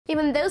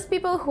Even those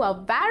people who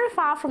are very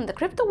far from the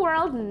crypto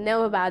world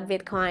know about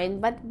Bitcoin.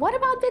 But what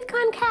about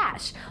Bitcoin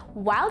Cash?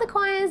 While the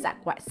coins are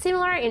quite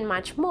similar in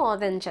much more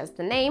than just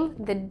the name,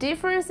 the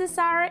differences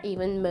are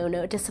even more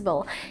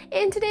noticeable.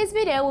 In today's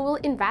video, we will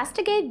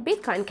investigate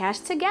Bitcoin Cash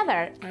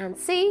together and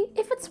see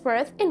if it's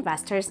worth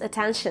investors'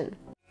 attention.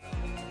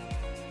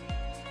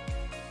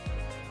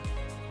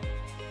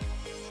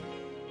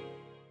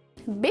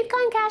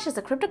 Bitcoin Cash is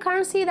a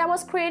cryptocurrency that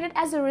was created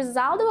as a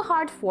result of a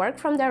hard fork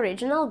from the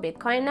original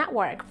Bitcoin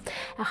network.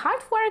 A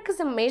hard fork is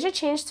a major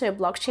change to a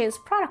blockchain's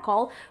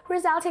protocol,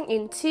 resulting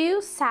in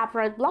two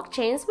separate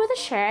blockchains with a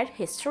shared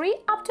history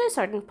up to a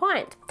certain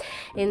point.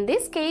 In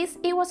this case,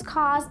 it was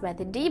caused by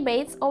the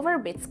debates over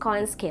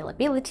Bitcoin's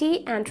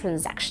scalability and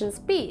transaction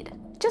speed.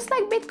 Just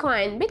like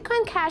Bitcoin,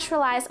 Bitcoin Cash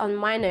relies on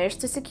miners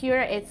to secure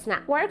its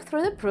network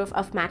through the proof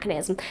of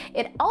mechanism.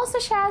 It also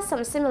shares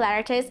some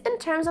similarities in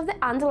terms of the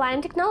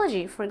underlying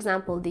technology, for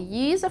example, the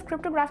use of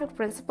cryptographic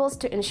principles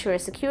to ensure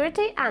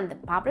security and the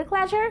public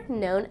ledger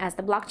known as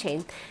the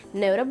blockchain.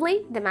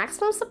 Notably, the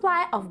maximum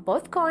supply of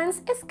both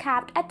coins is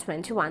capped at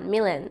 21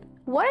 million.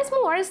 What is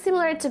more,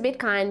 similar to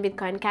Bitcoin,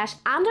 Bitcoin Cash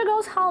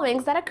undergoes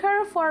halvings that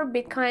occur for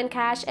Bitcoin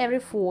Cash every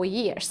 4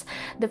 years.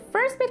 The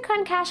first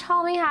Bitcoin Cash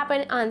halving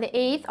happened on the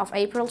 8th of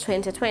April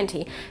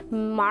 2020,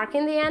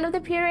 marking the end of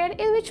the period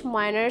in which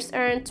miners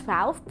earned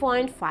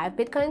 12.5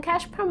 Bitcoin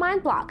Cash per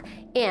mined block,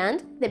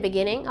 and the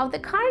beginning of the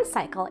current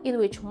cycle in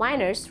which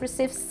miners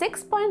receive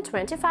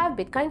 6.25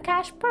 Bitcoin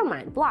Cash per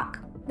mined block.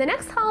 The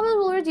next halving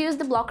will reduce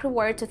the block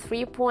reward to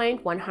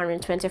 3.125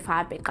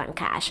 Bitcoin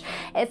Cash.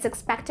 It's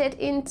expected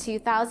in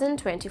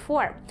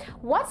 2024.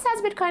 What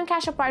sets Bitcoin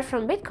Cash apart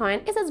from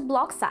Bitcoin is its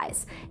block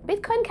size.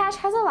 Bitcoin Cash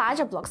has a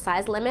larger block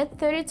size limit,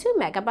 32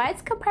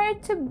 megabytes,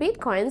 compared to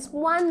Bitcoin's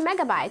 1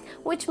 megabyte,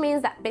 which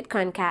means that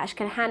Bitcoin Cash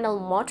can handle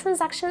more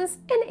transactions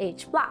in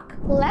each block.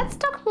 Let's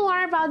talk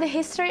more about the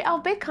history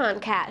of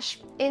Bitcoin Cash.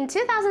 In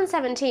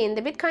 2017,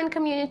 the Bitcoin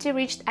community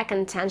reached a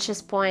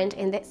contentious point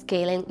in the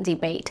scaling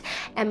debate.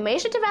 A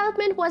major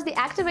development was the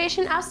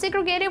activation of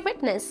segregated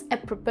witness, a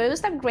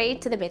proposed upgrade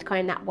to the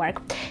Bitcoin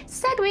network.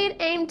 SegWit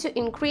aimed to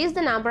increase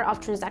the number of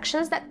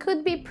transactions that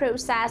could be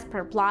processed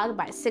per block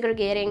by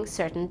segregating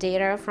certain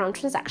data from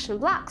transaction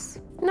blocks.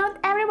 Not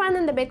everyone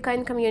in the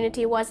Bitcoin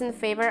community was in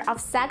favor of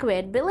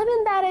SegWit,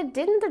 believing that it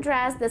didn't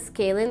address the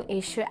scaling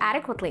issue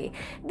adequately.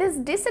 This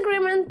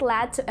disagreement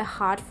led to a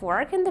hard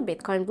fork in the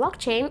Bitcoin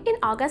blockchain in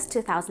August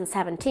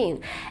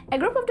 2017. A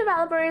group of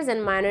developers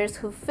and miners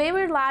who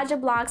favored larger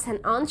blocks and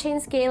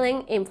on-chain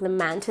scaling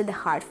implemented the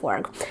hard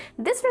fork.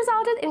 This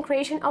resulted in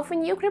creation of a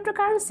new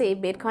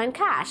cryptocurrency, Bitcoin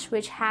Cash,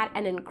 which had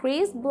an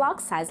increased block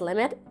size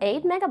limit,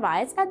 8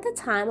 megabytes, at the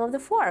time of the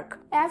fork.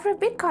 Every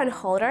Bitcoin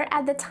holder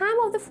at the time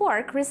of the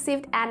fork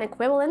received an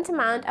equivalent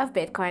amount of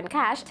Bitcoin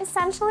Cash,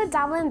 essentially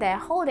doubling their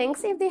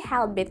holdings if they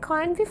held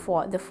Bitcoin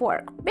before the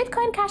fork.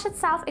 Bitcoin Cash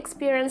itself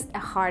experienced a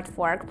hard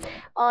fork.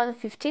 On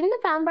 15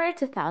 November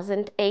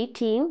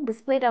 2018, the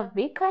split of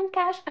Bitcoin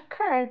Cash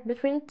occurred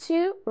between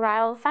two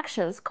rival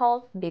factions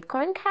called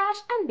Bitcoin Cash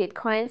and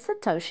Bitcoin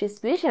Satoshi's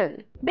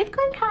Vision.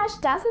 Bitcoin Cash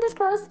doesn't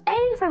disclose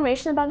any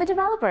information about the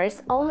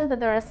developers, only that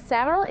there are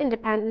several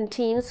independent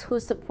teams who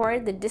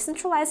support the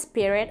decentralized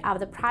spirit of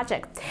the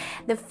project.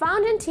 The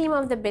founding team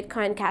of the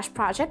Bitcoin Cash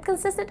project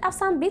consisted of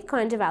some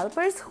Bitcoin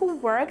developers who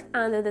worked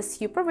under the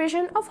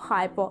supervision of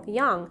Hypo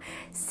Young,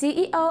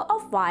 CEO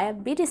of Via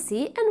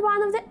BTC and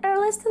one of the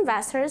earliest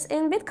investors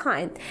in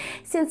Bitcoin.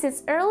 Since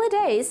its early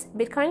days,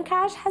 Bitcoin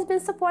Cash has been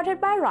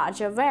supported by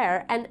Roger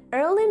Ver, an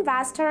early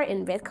investor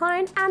in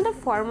Bitcoin and a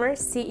former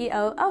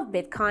CEO of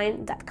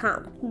Bitcoin.com.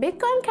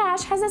 Bitcoin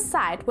Cash has a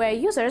site where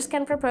users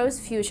can propose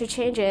future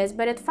changes,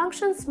 but it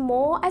functions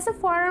more as a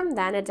forum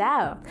than a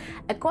DAO.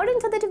 According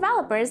to the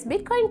developers,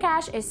 Bitcoin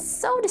Cash is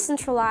so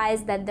decentralized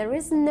that there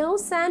is no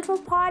central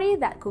party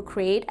that could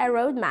create a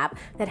roadmap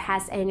that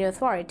has any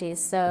authority,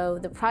 so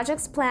the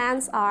project's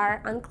plans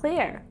are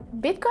unclear.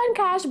 Bitcoin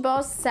Cash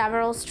boasts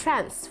several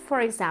strengths. For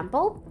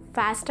example,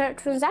 faster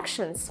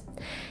transactions.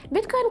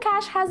 Bitcoin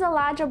Cash has a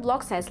larger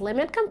block size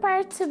limit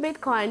compared to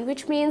Bitcoin,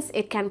 which means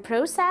it can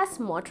process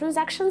more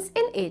transactions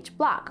in each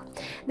block.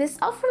 This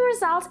often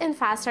results in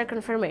faster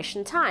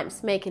confirmation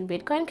times, making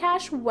Bitcoin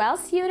Cash well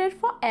suited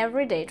for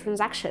everyday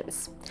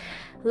transactions.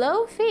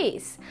 Low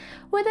fees.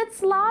 With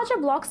its larger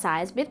block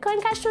size,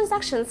 Bitcoin Cash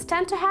transactions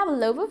tend to have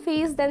lower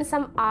fees than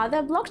some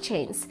other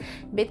blockchains.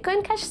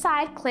 Bitcoin Cash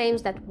site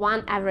claims that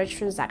one average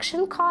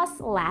transaction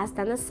costs less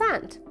than a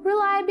cent.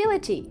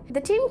 Reliability.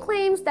 The team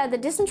claims that the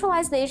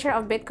decentralized nature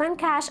of Bitcoin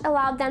Cash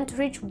allowed them to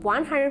reach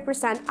 100%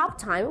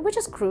 uptime, which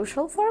is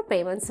crucial for a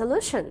payment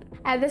solution.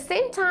 At the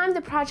same time,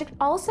 the project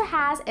also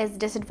has its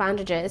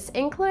disadvantages,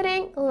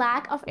 including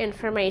lack of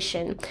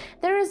information.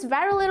 There is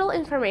very little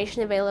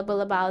information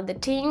available about the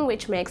team,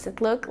 which makes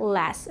it look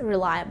less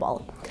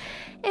reliable.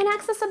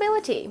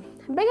 Inaccessibility.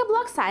 Bigger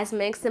block size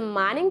makes the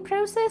mining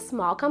process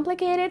more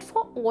complicated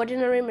for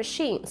ordinary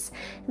machines.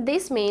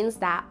 This means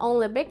that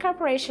only big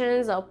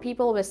corporations or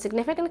people with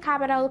significant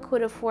capital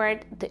could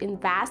afford to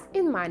invest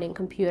in mining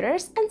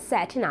computers and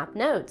setting up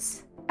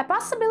nodes. A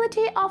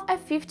possibility of a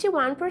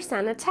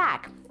 51%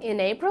 attack. In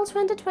April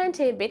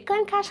 2020,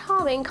 Bitcoin Cash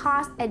halving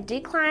caused a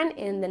decline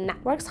in the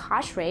network's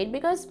hash rate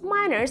because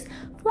miners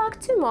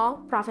flocked to more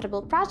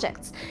profitable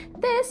projects.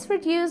 This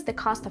reduced the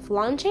cost of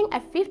launching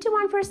a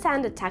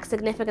 51% attack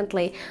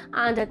significantly,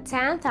 under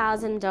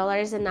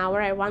 $10,000 an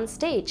hour at one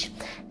stage.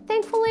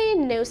 Thankfully,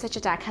 no such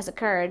attack has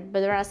occurred,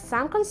 but there are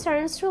some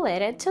concerns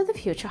related to the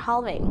future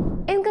halving.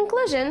 In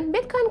conclusion,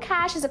 Bitcoin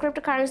Cash is a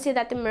cryptocurrency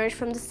that emerged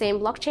from the same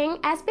blockchain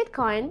as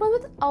Bitcoin, but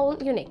with its own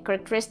unique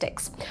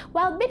characteristics.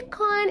 While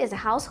Bitcoin is a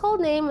household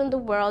name in the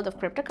world of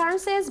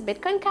cryptocurrencies,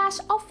 Bitcoin Cash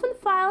often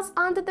flies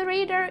under the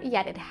radar,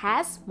 yet it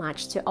has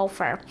much to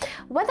offer.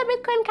 Whether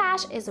Bitcoin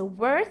Cash is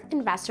worth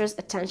investors'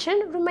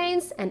 attention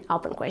remains an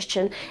open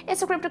question.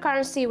 It's a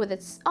cryptocurrency with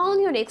its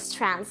own unique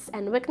strengths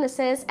and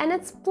weaknesses, and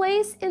its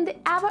place in the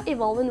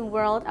ever-evolving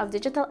world of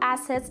digital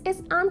assets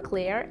is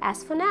unclear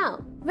as for now.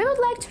 We would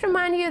like to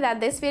remind you that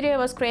this video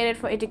was created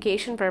for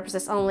education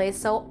purposes only,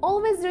 so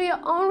always do your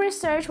own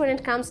research when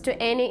it comes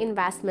to any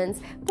investments.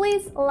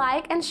 Please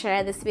like and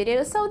share this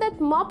video so that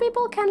more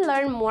people can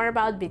learn more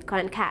about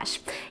Bitcoin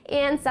Cash.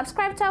 And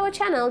subscribe to our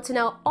channel to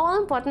know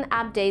all important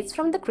updates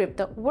from the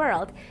crypto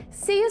world.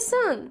 See you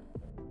soon!